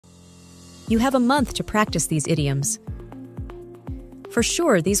You have a month to practice these idioms. For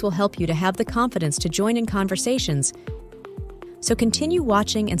sure, these will help you to have the confidence to join in conversations. So continue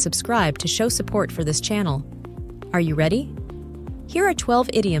watching and subscribe to show support for this channel. Are you ready? Here are 12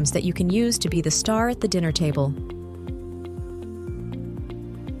 idioms that you can use to be the star at the dinner table.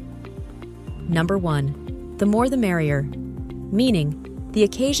 Number 1. The more the merrier. Meaning, the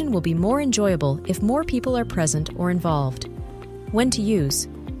occasion will be more enjoyable if more people are present or involved. When to use.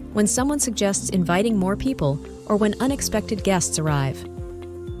 When someone suggests inviting more people or when unexpected guests arrive.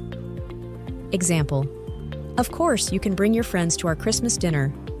 Example. Of course, you can bring your friends to our Christmas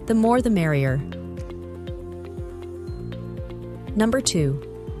dinner. The more the merrier. Number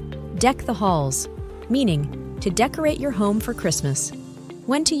 2. Deck the halls. Meaning, to decorate your home for Christmas.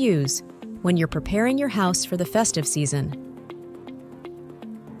 When to use. When you're preparing your house for the festive season.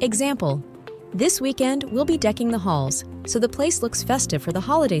 Example. This weekend, we'll be decking the halls, so the place looks festive for the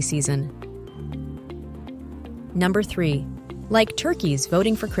holiday season. Number 3. Like turkeys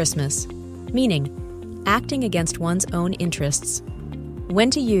voting for Christmas. Meaning, acting against one's own interests.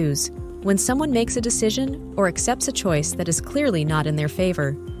 When to use. When someone makes a decision or accepts a choice that is clearly not in their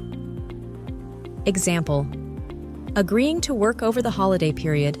favor. Example. Agreeing to work over the holiday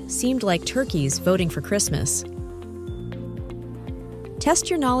period seemed like turkeys voting for Christmas. Test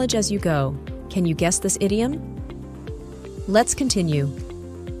your knowledge as you go. Can you guess this idiom? Let's continue.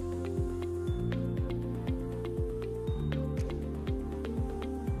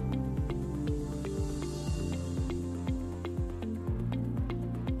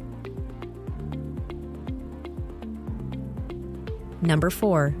 Number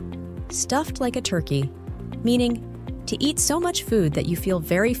 4. Stuffed like a turkey. Meaning, to eat so much food that you feel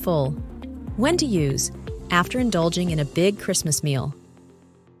very full. When to use. After indulging in a big Christmas meal.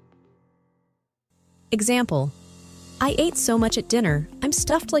 Example. I ate so much at dinner, I'm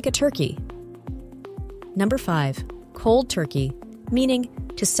stuffed like a turkey. Number 5. Cold turkey. Meaning,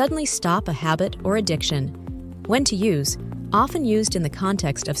 to suddenly stop a habit or addiction. When to use. Often used in the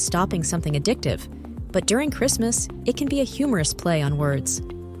context of stopping something addictive, but during Christmas, it can be a humorous play on words.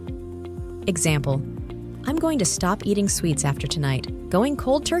 Example. I'm going to stop eating sweets after tonight, going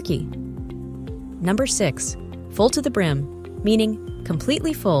cold turkey. Number 6. Full to the brim. Meaning,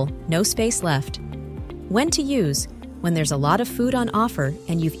 completely full, no space left. When to use. When there's a lot of food on offer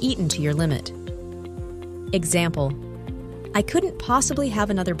and you've eaten to your limit. Example. I couldn't possibly have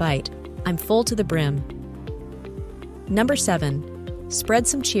another bite. I'm full to the brim. Number 7. Spread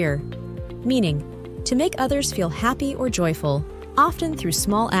some cheer. Meaning, to make others feel happy or joyful, often through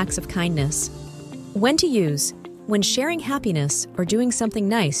small acts of kindness. When to use. When sharing happiness or doing something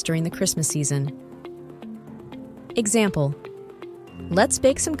nice during the Christmas season. Example. Let's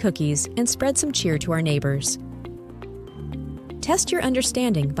bake some cookies and spread some cheer to our neighbors. Test your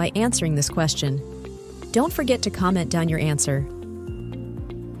understanding by answering this question. Don't forget to comment down your answer.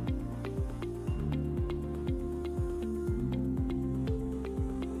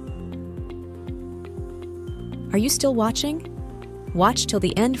 Are you still watching? Watch till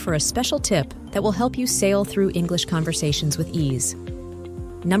the end for a special tip that will help you sail through English conversations with ease.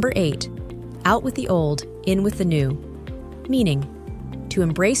 Number 8. Out with the old, in with the new. Meaning, to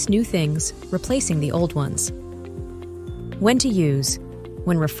embrace new things, replacing the old ones. When to use.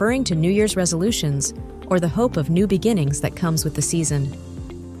 When referring to New Year's resolutions or the hope of new beginnings that comes with the season.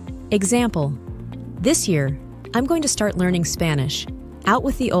 Example. This year, I'm going to start learning Spanish. Out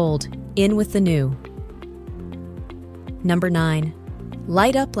with the old, in with the new. Number 9.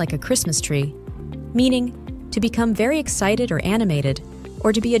 Light up like a Christmas tree. Meaning, to become very excited or animated,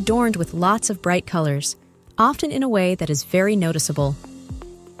 or to be adorned with lots of bright colors, often in a way that is very noticeable.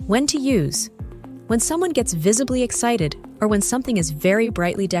 When to use. When someone gets visibly excited or when something is very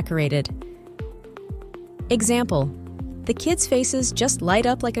brightly decorated. Example. The kids' faces just light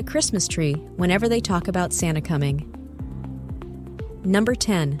up like a Christmas tree whenever they talk about Santa coming. Number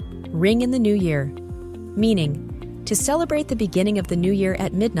 10. Ring in the new year. Meaning, to celebrate the beginning of the new year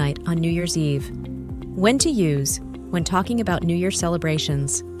at midnight on New Year's Eve. When to use. When talking about New Year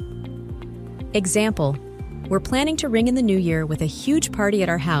celebrations. Example. We're planning to ring in the new year with a huge party at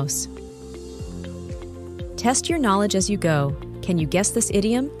our house. Test your knowledge as you go. Can you guess this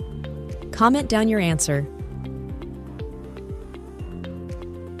idiom? Comment down your answer.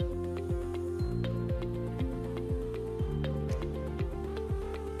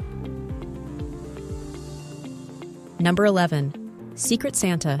 Number 11. Secret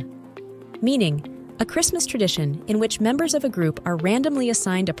Santa. Meaning, a Christmas tradition in which members of a group are randomly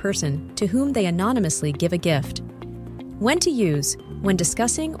assigned a person to whom they anonymously give a gift. When to use. When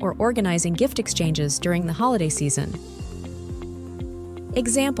discussing or organizing gift exchanges during the holiday season.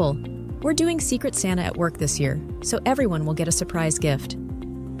 Example. We're doing Secret Santa at work this year, so everyone will get a surprise gift.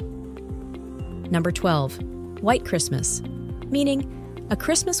 Number 12. White Christmas, meaning a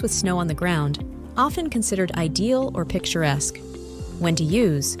Christmas with snow on the ground, often considered ideal or picturesque. When to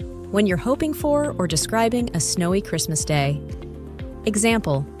use: when you're hoping for or describing a snowy Christmas day.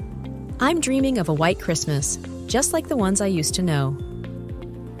 Example: I'm dreaming of a white Christmas, just like the ones I used to know.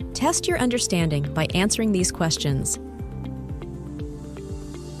 Test your understanding by answering these questions.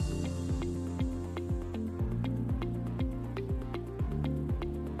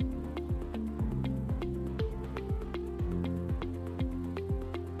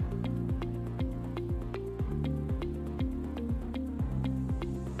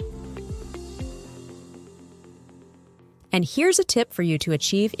 And here's a tip for you to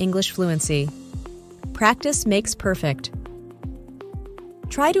achieve English fluency. Practice makes perfect.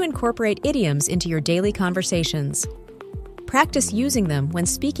 Try to incorporate idioms into your daily conversations. Practice using them when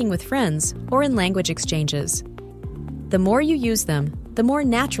speaking with friends or in language exchanges. The more you use them, the more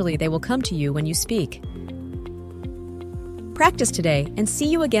naturally they will come to you when you speak. Practice today and see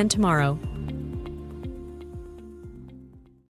you again tomorrow.